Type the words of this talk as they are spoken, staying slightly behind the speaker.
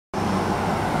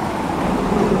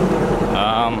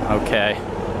Okay.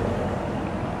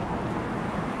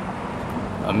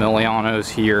 Emiliano's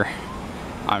here.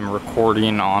 I'm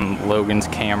recording on Logan's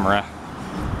camera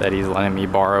that he's letting me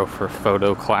borrow for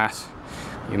photo class.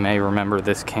 You may remember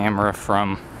this camera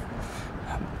from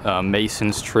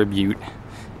Mason's tribute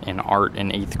in art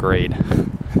in 8th grade.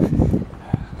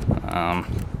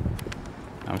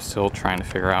 I'm still trying to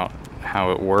figure out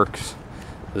how it works.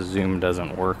 The zoom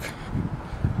doesn't work,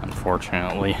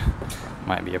 unfortunately.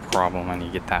 Might be a problem when you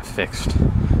get that fixed.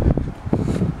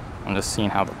 I'm just seeing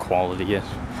how the quality is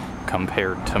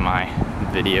compared to my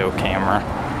video camera.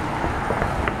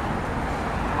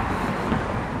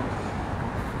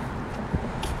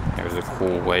 There's a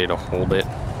cool way to hold it.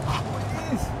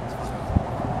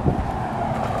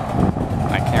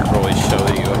 I can't really show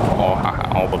you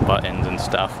all the buttons and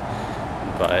stuff,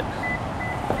 but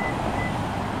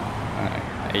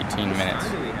 18 minutes.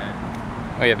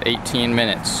 We have 18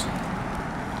 minutes. 18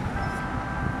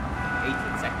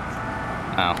 seconds.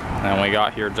 Oh, and we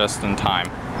got here just in time.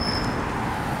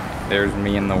 There's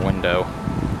me in the window.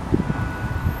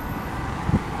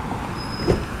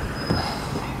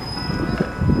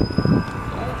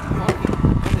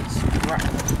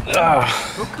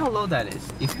 Look how low that is.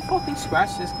 If you fucking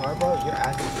scratch this car, bro, your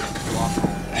ass is just flopping.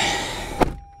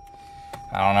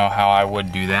 I don't know how I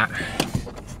would do that.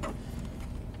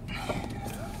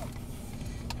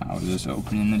 I was just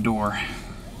opening the door.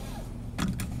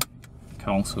 Could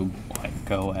also like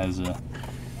go as a.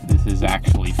 This is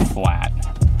actually flat.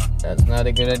 That's not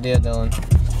a good idea, Dylan.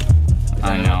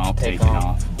 I know, I'll take it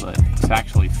off, but it's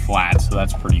actually flat, so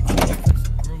that's pretty cool.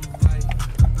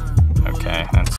 Okay, that's